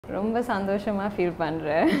ரொம்ப சந்தோஷமா ஃபீல்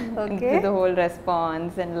பண்றேன். Okay. The whole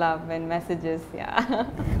response and love and messages, yeah.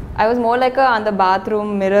 I was more like on the bathroom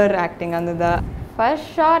mirror acting under the first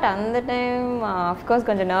shot அந்த time of course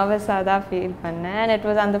கொஞ்சம் நர்வஸா தான் feel பண்ணேன். And it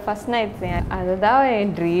was on the first night scene. அதுதான்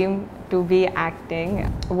என் dream to be acting.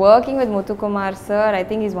 Working with Muthukumar sir, I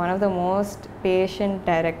think he's one of the most patient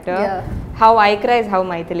director. Yeah. How I cry is how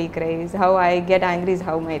Maithili cries. How I get angry is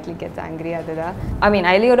how Maithili gets angry. I mean,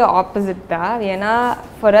 I live the opposite da.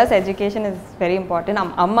 For us, education is very important.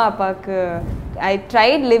 Amma appaku, I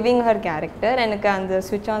tried living her character and எனக்கு அந்த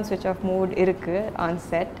switch on switch off mood இருக்கு on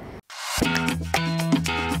set.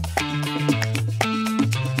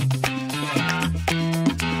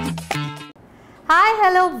 Hi,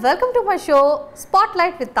 hello, welcome to my show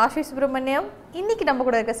Spotlight with Tashi Subramaniam. இன்னைக்கு நம்ம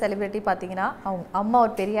கூட இருக்க celebrity பார்த்தீங்கன்னா அவங்க அம்மா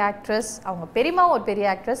ஒரு பெரிய ஆக்ட்ரஸ், அவங்க பெரியம்மா ஒரு பெரிய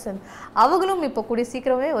ஆக்ட்ரஸ், அவங்களும் இப்போ கூடிய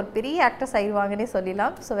சீக்கிரமே ஒரு பெரிய ஆக்ட்ரஸ் ஆயிடுவாங்கன்னே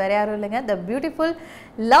சொல்லலாம். ஸோ வேற யாரும் இல்லைங்க, த பியூட்டிஃபுல்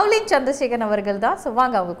லவ்லின் சந்திரசேகர் அவர்கள் தான். ஸோ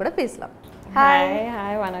வாங்க அவங்க கூட பேசலாம். ஹாய்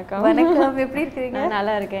ஹாய் வணக்கம். வணக்கம், எப்படி இருக்கீங்க? நான்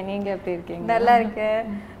நல்லா இருக்கேன், நீங்க எப்படி இருக்கீங்க? நல்லா இருக்கேன்.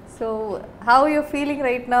 So how are you feeling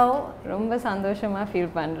right now? ரொம்ப சந்தோஷமா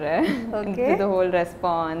ஃபீல் பண்றேன். Okay. The whole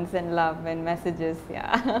response and love and messages,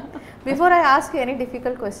 yeah. Before I ask you any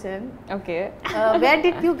difficult question, Okay. Where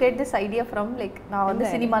did you get this idea from? Like நான் வந்து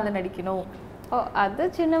சினிமால நடிக்கணும். அது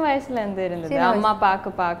சின்ன வயசுல இருந்து இருந்தது. அம்மா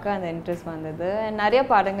பார்க்க அந்த இன்ட்ரெஸ்ட் வந்தது. நிறைய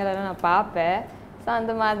படங்கள் எல்லாம் நான் பார்ப்பேன். ஸோ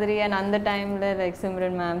அந்த மாதிரி and அந்த டைம்ல like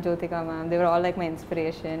Simran ma'am, Jyotika ma'am, they were all like my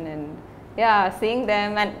inspiration. And yeah, seeing them,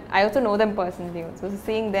 and I also know them personally also. So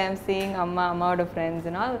seeing them, seeing Amma friends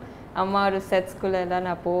and all, Amma sets kulla ella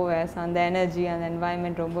na poven, so and the energy and the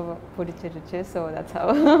environment romba pidichiruchu. So that's how.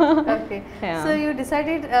 Okay. Yeah. So you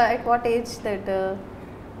decided at what age that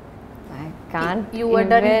I can't you were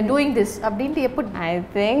done doing this? Abdintu eppu? I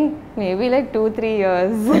think maybe like 2-3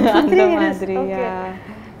 years. 2-3 years. Madri, okay.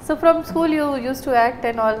 Yeah. So from school you used to act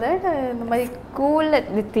and all that? இந்த மாதிரி School,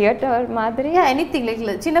 the theater மாதிரி? Yeah, anything like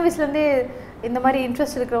சின்ன வயசுல இருந்தே இந்த மாதிரி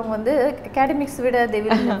interest இருக்கிறவங்க வந்து academics விட they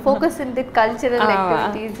will focus in the cultural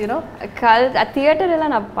activities, you know. Theater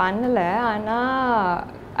எல்லாம் நான் பண்ணல, ஆனா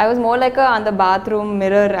I was more like on the bathroom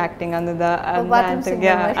mirror acting under the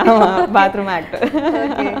bathroom actor.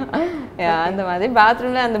 Okay. Yeah, அந்த மாதிரி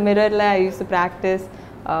bathroomல அந்த mirrorல I used to practice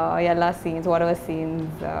எல்லா scenes, whatever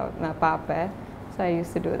scenes நான் பார்ப்பேன். So I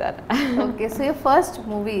used to do that. Okay, so your first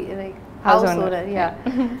movie, like House Owner, yeah.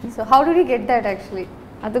 So how did you get that actually?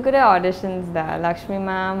 அதுக்குற auditions தான். Lakshmi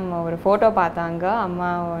ma'am ஒரு photo பார்த்தாங்க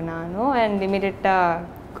அம்மாவும் நானும், and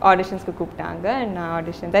இமீடியட்டாக ஆடிஷன்ஸ்க்கு கூப்பிட்டாங்க. அண்ட் நான்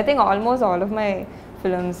auditions I think almost all of my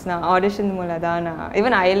films நான் auditions மூலம் தான், நான்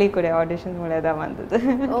ஈவன் அயலி கூட ஆடிஷன்ஸ் மூலம் தான் வந்தது.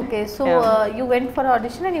 Okay, so you went for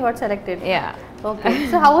audition and you got selected? Yeah. Okay,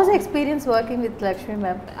 so how was the experience working with Lakshmi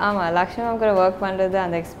ma'am? ஆமாம், Lakshmi ma'am கூட ஒர்க் பண்ணுறது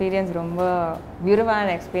அந்த எக்ஸ்பீரியன்ஸ் ரொம்ப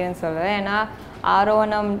பியூட்டிஃபுல்லான எக்ஸ்பீரியன்ஸ் சொல்லுவேன். ஏன்னா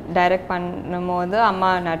ஆரோனம் டைரக்ட் பண்ணும்போது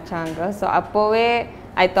அம்மா நடிச்சாங்க. ஸோ அப்போவே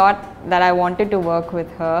I thought that I wanted to work with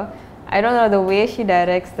her. I don't know, the way she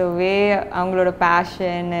directs, the way avangaloda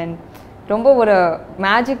passion and romba oru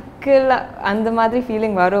magical and madri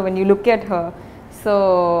feeling varo when you look at her. So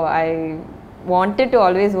I wanted to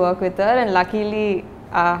always work with her, and luckily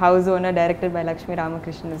House Owner directed by Lakshmy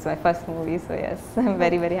Ramakrishnan is my first movie. So yes, I'm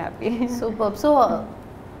very very happy. Superb. So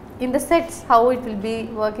in the sets, how it will be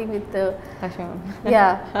working with Lakshmi ma'am?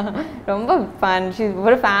 Yeah. Romba fun. She's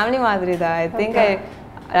ஒரு family மாதிரி தான். I think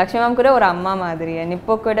Lakshmi ma'am கூட ஒரு அம்மா மாதிரி. And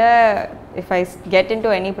இப்போ கூட if I get into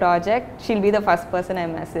any project, she'll be the first person I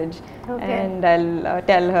message. Okay. And I'll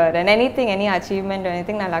tell her, and anything, any achievement or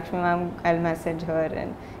anything, na Lakshmi ma'am, I'll message her,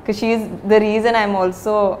 and because she's the reason I'm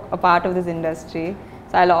also a part of this industry.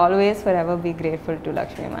 So I'll always forever be grateful to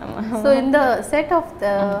Lakshmi ma'am. So in the set of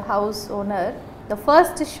the House Owner, the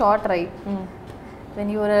first shot, right? When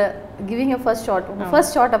you were giving your first shot,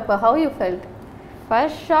 first shot up, how you felt?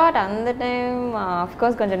 First shot அந்த time of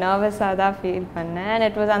course கொஞ்சம் நர்வஸா தான் feel பண்ணேன். And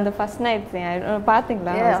it was on the first night scene.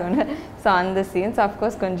 பாத்தீங்களா? So அந்த scenes of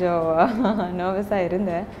course கொஞ்சம் நர்வஸா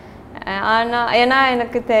இருந்தேன். ஆனால் ஏன்னா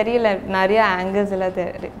எனக்கு தெரியல, நிறைய ஆங்கிள்ஸ் எல்லாம்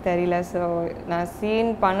தெரியல. ஸோ நான்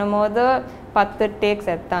சீன் பண்ணும்போது 10 டேக்ஸ்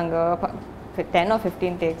எடுத்தாங்க, 10 or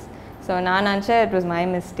 15 டேக்ஸ். So நான் நினச்சேன் it was my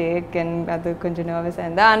mistake and அது கொஞ்சம் நர்வஸாக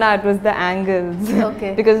இருந்தேன். ஆனால் it was the angles. Okay.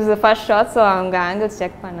 Because it was the first shot, so அவங்க angles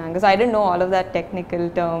check பண்ணாங்க. So I didn't know all of that technical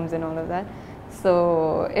terms and all of that. So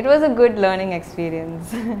it was a good learning experience.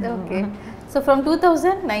 Okay. So from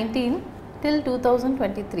 2019 till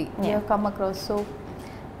 2023, you have come across. So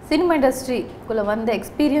cinema industry குள்ள வந்த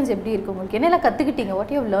experience எப்படி இருக்கு உங்களுக்கு? என்னெல்லாம் கத்துக்கிட்டீங்க? What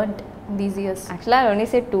you have learned in these years? Actually I only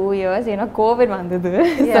say 2 years. ஏன்னா Covid வந்தது.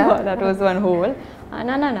 So that was one whole.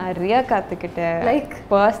 ஆனால் நான் நிறையா கற்றுக்கிட்டேன், like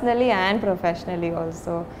personally and professionally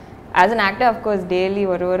also. as an actor of course daily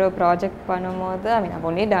ஒரு project பண்ணும்போது I mean I've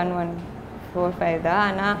only done 4-5 தான்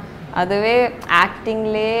ஆனால் அதுவே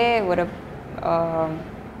ஆக்டிங்லேயே ஒரு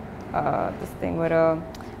this thing ஒரு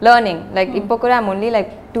learning like இப்போ கூட I'm only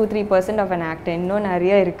like 2-3% of an actor இன்னும்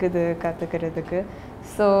நிறைய இருக்குது கற்றுக்கிறதுக்கு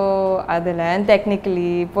ஸோ அதில் technically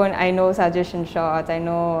இப்போ I know suggestion shots I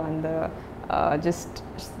know அந்த just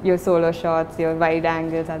your solo shots your wide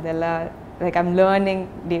angles adella like I'm learning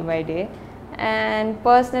day by day and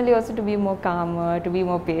personally also to be more calmer to be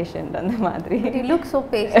more patient and the madri you look so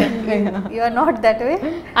patient. You are not that way.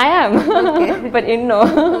 I am okay. But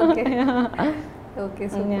okay okay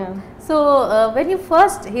so when you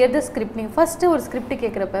first hear the script first or script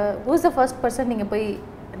kekrappa who's the first person ninga poi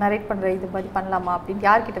narrate பண்ற இது மாதிரி பண்ணலாமா அப்படி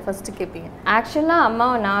யார் கிட்ட first கேப்பீங்க ஆக்சுவலா அம்மா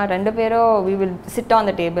நான் ரெண்டு பேரும் we will sit on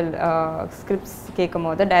the table scripts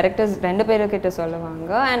கேக்கும்போது டைரக்டர்ஸ் ரெண்டு பேரும் கிட்ட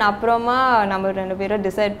சொல்லுவாங்க and அப்புறமா நம்ம ரெண்டு பேரும்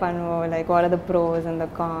டிசைட் பண்ணுவோம் like what are the pros and the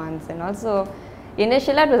cons and also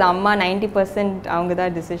initially it was அம்மா 90% அவங்க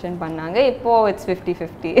தான் டிசிஷன் பண்ணாங்க இப்போ it's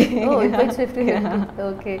 50-50 oh it's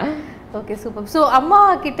 50-50 okay okay super so அம்மா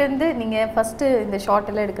கிட்ட இருந்து நீங்க ஃபர்ஸ்ட் இந்த ஷார்ட்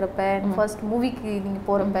எல்லாம் எடுக்கறப்ப ஃபர்ஸ்ட் மூவிக்கு நீங்க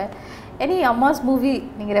போறப்ப any அம்மாஸ் மூவி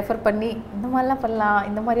நீங்க ரெஃபர் பண்ணி இந்த மாதிரிலாம் பண்ணலாம்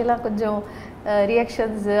இந்த மாதிரி எல்லாம் கொஞ்சம்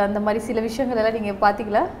ரியாக்ஷன்ஸ் அந்த மாதிரி சில விஷயங்கள் எல்லாம் நீங்க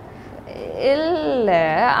பாத்தீங்களா இல்ல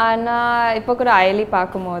ஆனா இப்போ கூட அயலி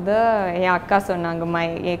பாக்கும்போது என் அக்கா சொன்னாங்க மை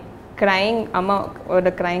crying அம்மா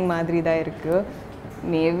ஒரு crying மாதிரி தான் இருக்கு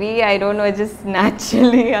maybe I don't know just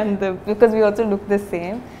naturally and because we also look the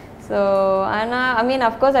same so and I mean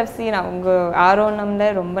of course I've seen avanga aaronamla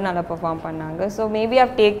romba nalla perform pannanga so maybe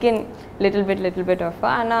I've taken little bit of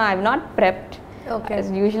and I've not prepped okay as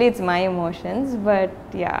usually it's my emotions but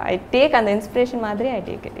yeah I take and the inspiration madri I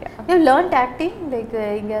take it yeah you learned acting like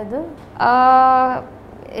ingadu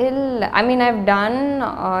I mean I've done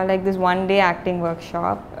like this one day acting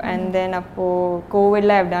workshop and then appo covid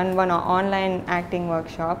la I've done one online acting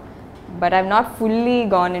workshop but I've not fully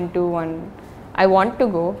gone into one I want to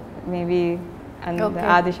go maybe and okay.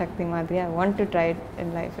 Adi Shakti Madri I want to try it in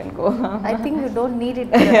life and go I think you don't need it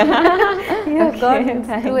you have okay,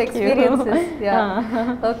 got two experiences you.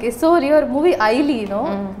 Yeah okay so your movie AYALI you know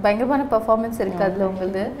பயங்கரமான performance இருக்கு அதுல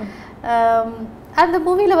உங்களுக்கு and the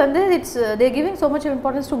movie la வந்து it's they're giving so much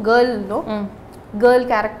importance to girl you know girl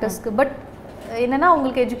characters but என்னன்னா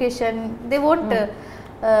உங்களுக்கு education they won't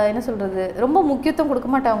என்ன சொல்றது ரொம்ப முக்கியத்துவம் கொடுக்க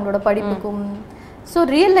மாட்டாங்க அவங்களோட படிப்புக்கும் so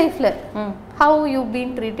real life la how you been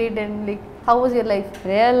treated and like how was your life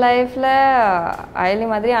real life la AYALI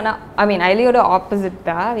madri ana I mean AYALI oda opposite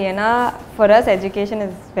da ena for us education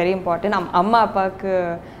is very important amma appaku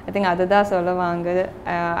I think adha soluvanga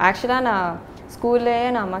actually na school la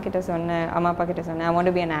na amma kitta sonna amma appa kitta sonna I want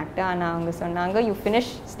to be an actor ana avanga sonnanga you finish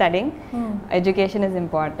studying education is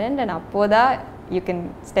important and appoda you can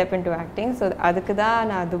step into acting so adukku da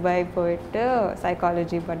na Dubai poittu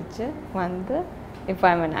psychology padichu vandu if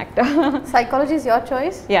I'm an actor psychology is your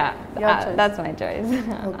choice yeah your choice. That's my choice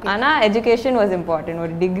okay. Ana education was important or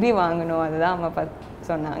degree vaangano adha amma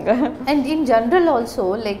sonnanga and in general also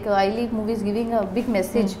like AYALI movies giving a big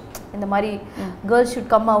message in the mari girls should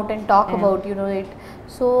come out and talk about you know it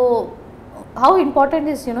so how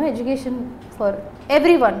important is you know education for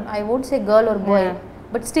everyone I won't say girl or boy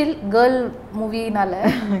but still girl movie nala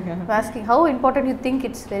asking how important you think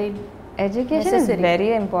it's very education necessary. Is very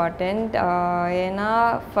important ena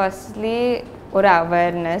firstly or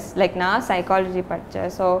awareness like na psychology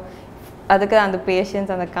படிச்சேன் so அதுக்கு அந்த patience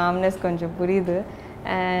and the calmness கொஞ்சம் புரியுது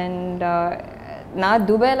and நான்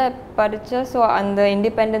துபாயில படிச்சேன் so அந்த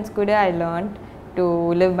independence கூட I learned to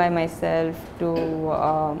live by myself to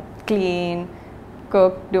clean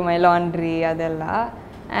cook do my laundry அதெல்லாம்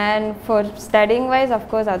and for studying wise of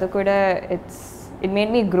course அது கூட it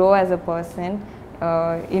made me grow as a person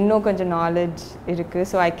இன்னும் கொஞ்சம் knowledge இருக்கு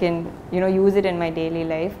so I can you know use it in my daily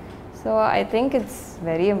life so I think it's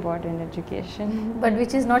very important education but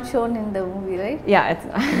which is not shown in the movie right yeah it's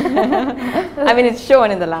I mean it's shown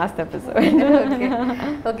in the last episode okay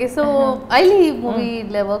okay so AYALI movie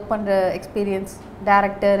la work பண்ற experience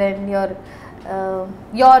director and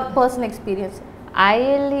your personal experience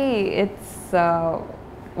AYALI it's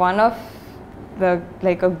one of the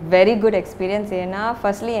like a very good experience ena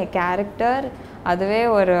firstly a character அதுவே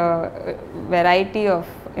ஒரு variety of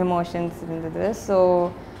emotions இருந்தது so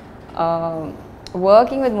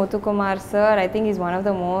working with Muthukumar sir I think he's one of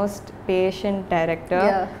the most patient director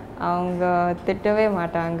அவங்க திட்டவே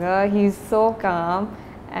மாட்டாங்க he's so calm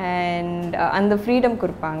and the freedom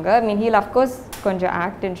கொடுப்பாங்க I mean he'll of course கொஞ்சம்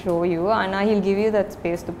act and show you and he'll give you that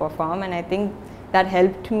space to perform and I think that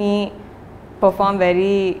helped me perform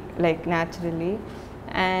very like naturally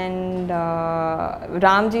and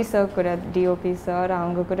Ramji sir kuda DOP sir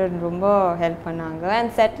avanga kuda romba help pannanga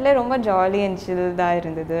and set la romba jolly and chill da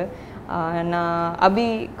irundhudu na Abhi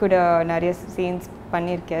kuda nariya scenes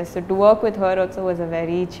pannirken so to work with her also was a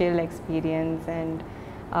very chill experience and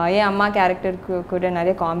yeah amma character kuda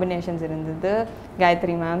nariya combinations irundhudu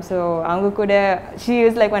Gayatri ma'am so avanga kuda she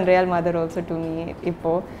is like one real mother also to me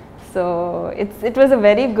ipo so it was a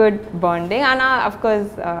very good bonding and of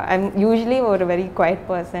course I'm usually a very quiet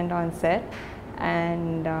person on set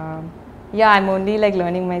and yeah I'm only like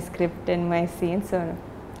learning my script and my scenes so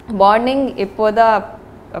bonding ipoda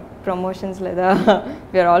promotions leda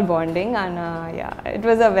we are all bonding and yeah it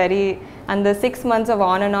was a very and the 6 months of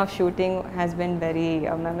on and off shooting has been very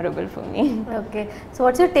memorable for me. Okay, so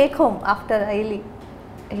what's your take home after AYALI?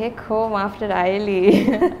 Take home after AYALI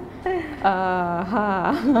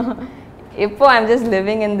இப்போ I'm just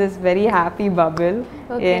living in this very happy bubble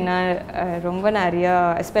ஏன்னா ரொம்ப நிறைய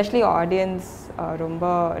especially audience ரொம்ப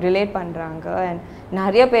relate பண்ணுறாங்க and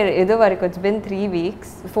நிறைய பேர் இது வரைக்கும் it's been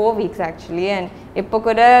 4 weeks actually and இப்போ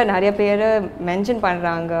கூட நிறைய பேர் மென்ஷன்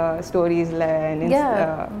பண்ணுறாங்க ஸ்டோரிஸில்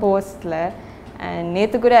போஸ்டில் and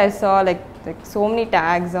நேற்று கூட I saw like so many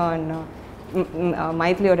tags on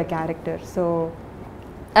மைத்திலியோட character so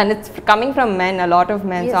and it's coming from men a lot of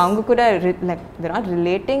men yes. So avanga kuda like they're not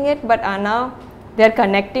relating it but now they're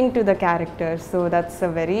connecting to the character so that's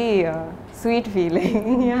a very sweet feeling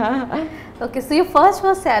yeah okay so your first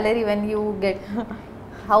salary when you get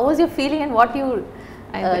how was your feeling and what you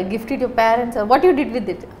gifted your parents or what you did with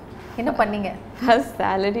it enna panninga first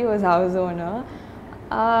salary was house owner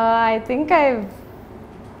I think I've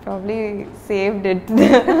probably saved it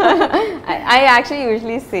I actually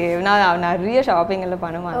usually save now nariya shopping ella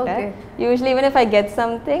panna maata usually even if I get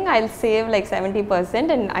something I'll save like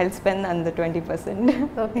 70% and I'll spend on the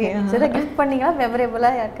 20% okay yeah. So the gift panninga memorable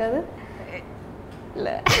ah yakadu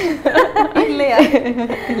illaya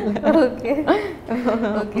okay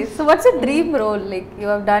okay so what's your dream role like you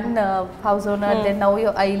have done house owner then now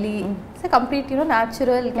you're AYALI it's a complete you know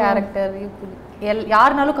natural character you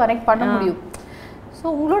yaarnalu connect panna mudiyum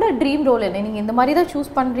so உங்களோட dream role என்ன நீங்க இந்த மாதிரி தான் choose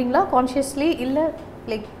பண்றீங்களா consciously இல்ல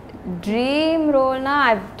like dream ரோல்னா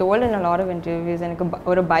I've told in a lot of interviews எனக்கு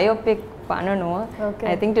ஒரு பயோபிக் பண்ணணும்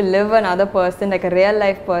I think to live another person like a real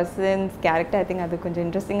life person's character I think அது கொஞ்சம்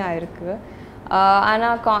இன்ட்ரெஸ்டிங்கா இருக்கு ஆனா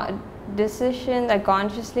decision like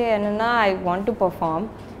consciously என்னன்னா I want to perform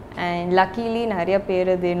and luckily நிறைய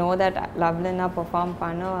பேர் they know that Lovelyn perform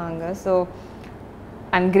பண்ணுவாங்க so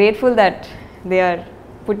I'm grateful that they are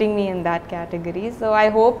putting me in that category so I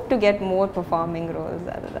hope to get more performing roles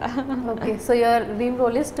okay so your dream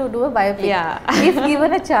role is to do a biopic yeah if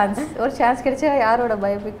given a chance or chance kedicha yaroda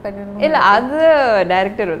biopic pannanum illa adu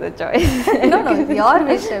director oda choice no your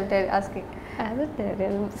wish I'm asking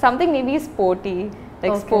something maybe sporty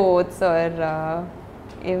like sports or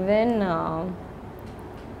even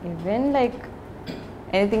like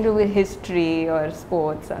anything to do with history or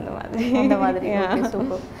sports and the madri okay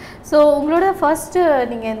super so ungaloda first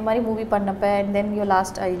neenga indha mari movie pannappa and then your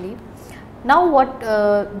last AYALI now what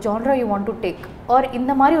genre you want to take or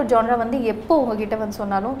indha mari or genre vandu eppo unga kitta vandu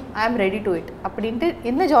sonnalum I am ready to it அப்படினு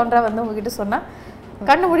என்ன genre vandu unga kitta sonna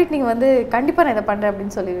கண்ணு மூடிட்டு நீங்க வந்து கண்டிப்பா நான் இத பண்றேன்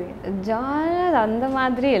அப்படினு சொல்லுவீங்க genre அந்த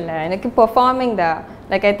மாதிரி இல்ல எனக்கு performing da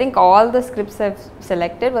like I think all the scripts I've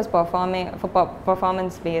selected was performing for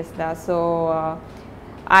performance based da so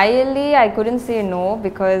AYALI I couldn't say no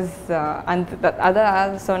because and the other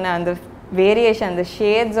sonna and the variation the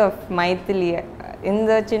shades of Maithili in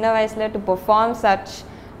the chinna vayasla to perform such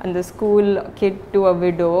and the school kid to a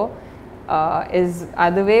widow is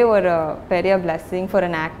aduve or a periya blessing for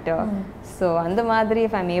an actor so andha madri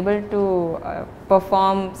if I'm able to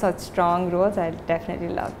perform such strong roles I'll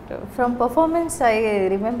definitely love to from performance I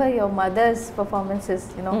remember your mother's performances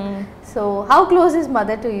you know so how close is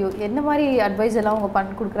mother to you enna mari advice ella unga pan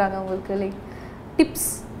kudukranga ungalku like tips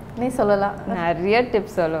ne sollala nariya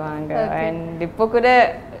tips solluvaanga and ipo kuda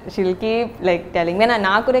she'll keep like telling me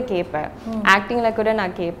na kuda kepa acting la kuda na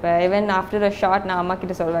kepa even after a shot na amma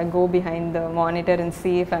kitta solva go behind the monitor and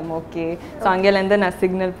see if I'm okay so angelenda na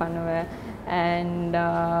signal பண்ணுவேன் and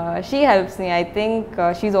she helps me I think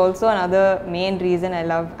she's also another main reason I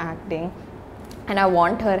love acting and I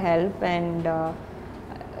want her help and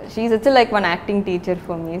she's actually like one acting teacher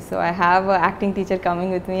for me so I have an acting teacher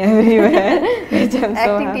coming with me everywhere which I'm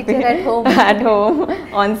so acting happy. teacher at home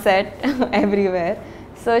on set everywhere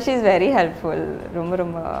so she's very helpful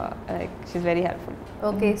romba like she's very helpful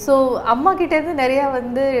okay so amma kitta irundhu nariya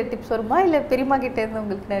vandu tips varuma illa perima kitta irundhu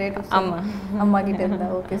ungalku nariya tips amma kitta irundha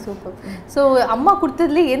okay super so amma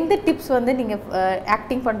kuduthadile endha tips vandu neenga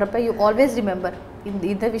acting pandrappa you always remember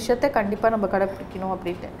இந்த விஷயத்தை கண்டிப்பாக நம்ம கடைப்பிடிக்கணும்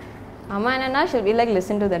அப்படின்ட்டு? Amma Nana should be like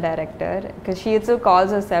listen to the director because she also calls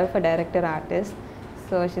herself a director artist.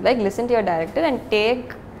 So she like listen to your director and take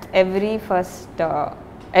every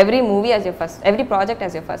movie as your first, every project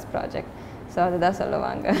as your first project. So that's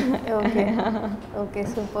solluvaanga. Okay. Okay,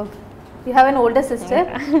 super. You have an older sister?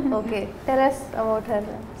 Okay. Tell us about her.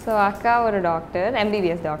 So akka or a doctor,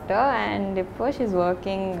 MBBS doctor, and இப்போ she's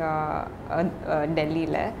working Delhi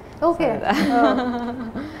la. Okay.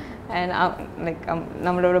 And like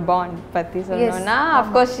நம்மளோட bond பத்தி சொல்லணும்னா of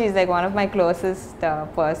course she's like one of my closest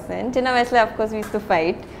person. சின்ன வயசுல of course we used to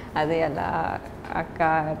fight. அது எல்லாம்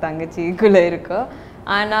அக்கா தங்கச்சிக்குள்ள இருக்கும்.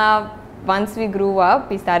 ஆனா once we grew up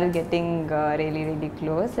we started getting really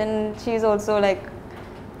close, and she's also like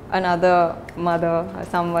another mother,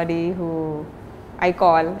 somebody who I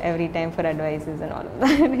call every time for advices and all of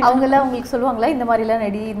that. அவங்கெல்லாம் உங்களுக்கு சொல்லுவாங்களா இந்த மாதிரிலாம்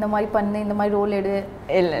நடி, இந்த மாதிரி பண்ணு, இந்த மாதிரி ரோல் எடு?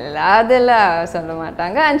 இல்லை அதெல்லாம் சொல்ல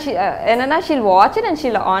மாட்டாங்க. அண்ட் என்னன்னா she'll watch it and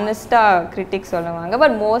she'll honest-ஆ critics சொல்லுவாங்க.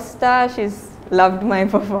 But most-ஆ she's loved my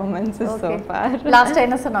performances so far. Last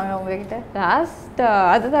என்ன சொன்னாங்க உங்ககிட்ட? Last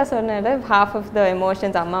அதுதான் சொன்னேன்ல, half of the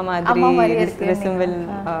emotions அம்மா மாதிரி resemble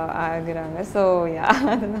ஆகுறாங்க. So yeah.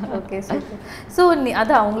 Okay, super. So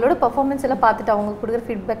அது அவங்களோட performance எல்லாம் பார்த்துட்டு அவங்க கொடுக்குற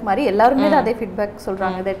feedback மாதிரி எல்லாருமே அதே feedback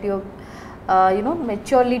சொல்றாங்க that you know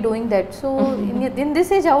maturely doing that. So in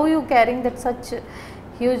this age how you carrying that such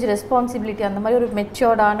huge responsibility, அந்த மாதிரி ஒரு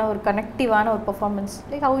மெச்சூர்டான ஒரு கனெக்டிவான ஒரு பெர்ஃபார்மன்ஸ்,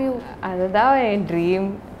 லைக் how you? அதுதான் என் dream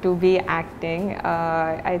to be acting.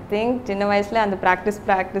 I think சின்ன வயசில் அந்த ப்ராக்டிஸ்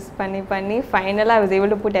பண்ணி ஃபைனலாக I was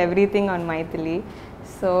able to put every thing on Maithili.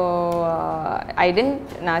 So I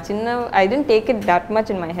tent take it that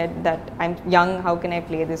much in my head that I'm young, how can I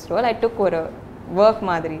play this role. ஐ டுக் ஒரு work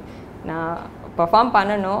மாதிரி, நான் perform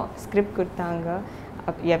பண்ணணும், script கொடுத்தாங்க,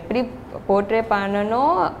 எப்படி portray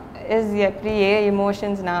பண்ணணும் is எப்படி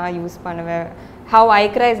emotions நான் use பண்ணுவேன். how I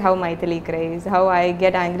cry is how Maithili cries, how I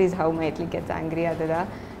get angry is how Maithili gets angry. அதுதான்.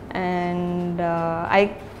 and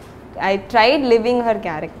I tried living her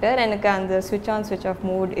character. எனக்கு அந்த switch on switch off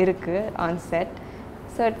mood இருக்கு on set,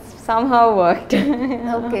 so it somehow worked.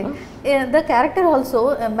 Okay. The character also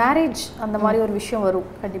marriage அந்த மாதிரி ஒரு விஷயம் வரும்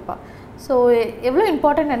கண்டிப்பா. so எவ்வளவு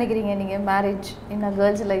இம்பார்ட்டன்ட் நினைக்கிறீங்க நீங்க marriage in a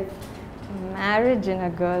girl's life? Marriage in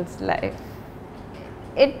a girl's life,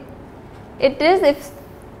 it is if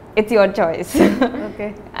it's your choice. Okay.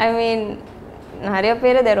 I mean, நிறைய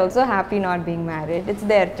பேர் they're also happy not being married. It's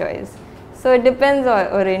their choice. So it depends on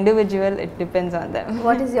or individual, it depends on them.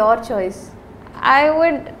 What is your choice? I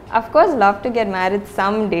would of course love to get married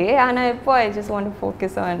someday, and I just want to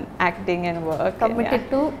focus on acting and work. Committed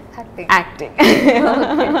to acting. Okay.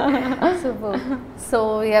 Super. So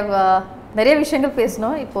we have நிறைய விஷயங்கள்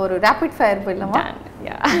பேசணும். இப்போ ஒரு rapid fire போயிடலாமா?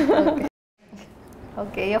 Yeah.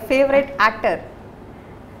 Okay, your favorite actor?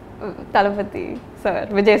 Talapati sir,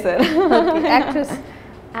 Vijay sir. Okay,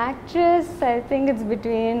 actress, I think it's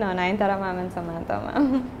between Nayanthara ma'am and Samantha ma'am.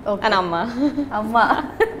 Okay. And Amma.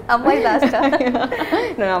 Amma last.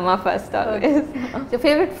 No, Amma first always. Okay. Your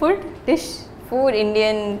favorite dish? Food,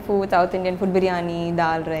 Indian food, South Indian food, biryani,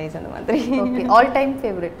 dal, rice and the madri. Okay, all time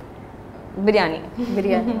favorite? Biryani.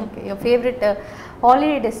 Okay. Your favorite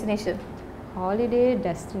holiday destination? Holiday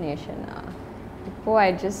destination.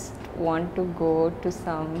 I just want to go to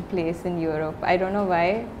some place in Europe. I don't know why,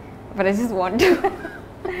 but I just want to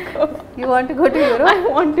go. You want to go to Europe? I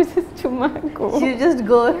want to just go. You just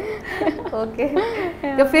go. Okay.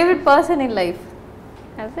 Yeah. Your favorite person in life?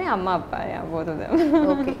 I'll say Amma Appa, yeah, both of them.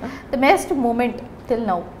 Okay. The best moment till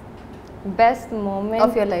now? Best moment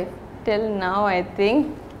of your life? Till now, I think,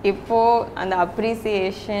 ipo and the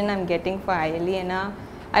appreciation I'm getting for AYALI, and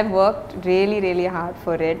I've worked really hard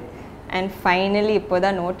for it. And finally இப்போதா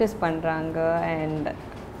notice பண்றாங்க, and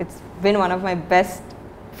it's been one of my best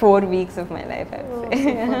 4 weeks of my life, I would say.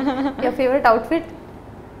 Your favorite outfit?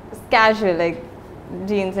 It's casual, like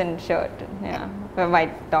jeans and shirt, yeah, a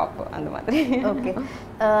white top and the madri. Okay.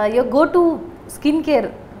 Your go-to skincare?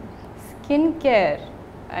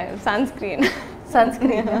 Sunscreen.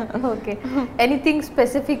 Okay. Anything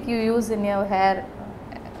specific you use in your hair?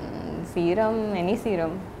 Serum, any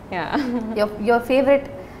serum, yeah. Your favorite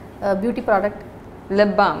beauty product?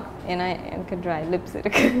 Lip balm. எனக்கு dry lips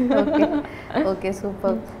இருக்கு. Okay,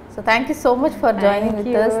 super. So thank you so much for joining with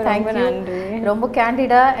us. Thank you. ரொம்ப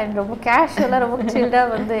கேண்டிடா and ரொம்ப கேஷுவலா, ரொம்ப சில்டா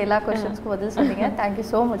வந்து எல்லா क्वेश्चंस्க்கு பதில் சொன்னீங்க. Thank you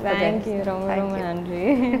so much for joining. Thank you. ரொம்ப நன்றி.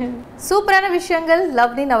 சூப்பரான விஷயங்கள்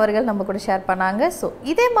லவ்லின் அவர்கள் நம்ம கூட ஷேர் பண்ணாங்க. ஸோ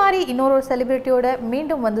இதே மாதிரி இன்னொரு செலிபிரிட்டியோட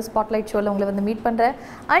மீண்டும் வந்து ஸ்பாட்லைட் ஷோவில் உங்களை வந்து மீட் பண்ணுறேன்.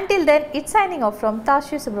 Until then, it's signing off from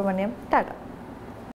Tashi Subramaniam. Tata.